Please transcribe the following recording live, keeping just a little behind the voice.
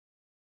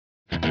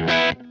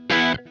Hi,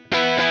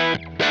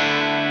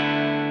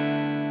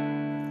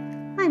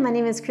 my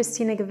name is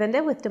Christina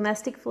Govinda with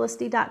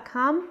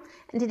DomesticFelicity.com,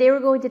 and today we're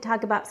going to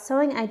talk about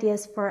sewing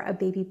ideas for a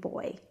baby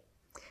boy.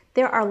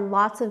 There are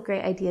lots of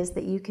great ideas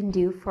that you can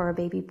do for a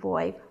baby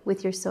boy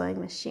with your sewing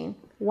machine.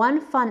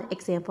 One fun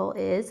example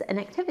is an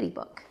activity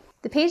book.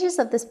 The pages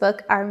of this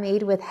book are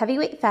made with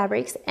heavyweight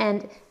fabrics,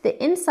 and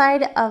the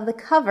inside of the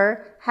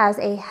cover has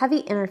a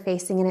heavy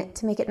interfacing in it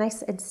to make it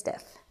nice and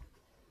stiff.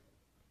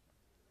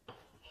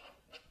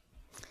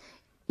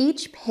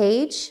 Each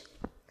page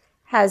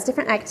has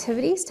different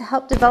activities to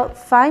help develop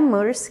fine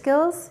motor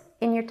skills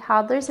in your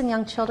toddlers and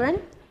young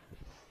children.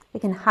 They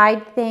can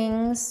hide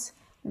things,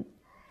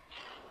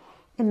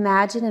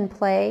 imagine and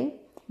play.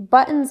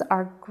 Buttons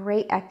are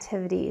great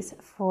activities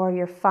for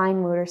your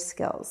fine motor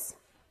skills.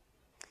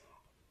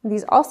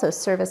 These also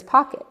serve as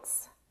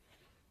pockets.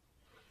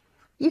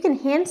 You can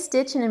hand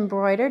stitch and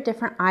embroider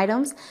different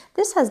items.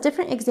 This has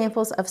different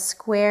examples of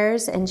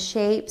squares and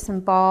shapes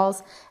and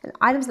balls and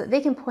items that they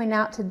can point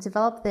out to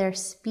develop their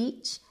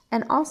speech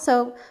and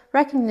also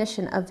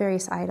recognition of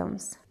various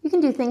items. You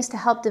can do things to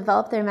help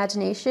develop their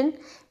imagination.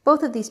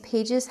 Both of these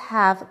pages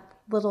have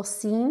little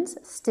scenes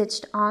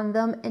stitched on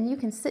them, and you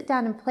can sit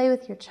down and play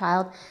with your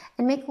child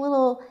and make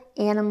little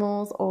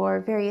animals or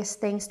various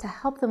things to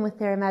help them with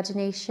their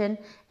imagination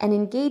and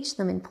engage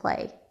them in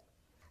play.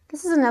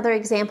 This is another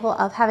example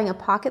of having a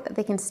pocket that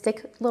they can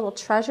stick little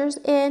treasures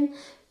in,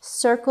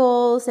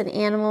 circles and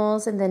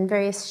animals, and then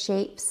various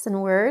shapes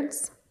and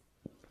words.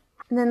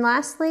 And then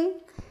lastly,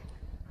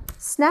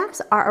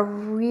 snaps are a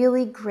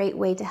really great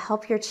way to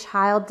help your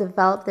child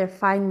develop their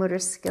fine motor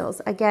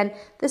skills. Again,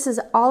 this is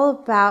all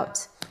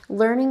about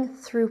learning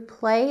through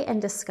play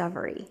and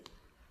discovery.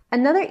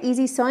 Another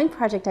easy sewing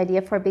project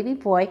idea for a baby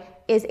boy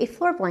is a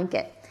floor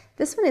blanket.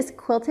 This one is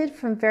quilted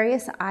from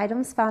various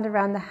items found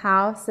around the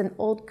house. An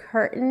old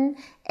curtain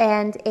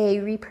and a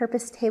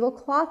repurposed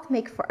tablecloth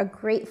make for a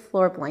great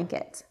floor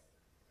blanket.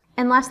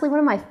 And lastly, one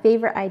of my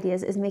favorite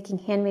ideas is making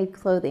handmade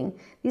clothing.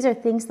 These are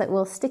things that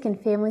will stick in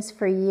families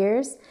for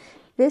years.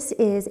 This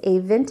is a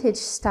vintage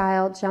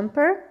style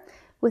jumper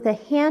with a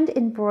hand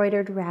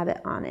embroidered rabbit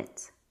on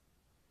it.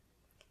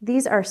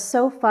 These are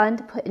so fun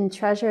to put in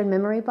treasure and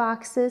memory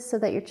boxes so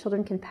that your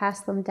children can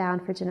pass them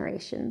down for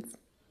generations.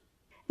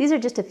 These are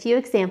just a few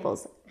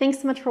examples. Thanks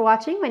so much for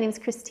watching. My name is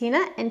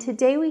Christina, and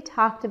today we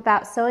talked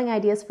about sewing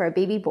ideas for a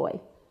baby boy.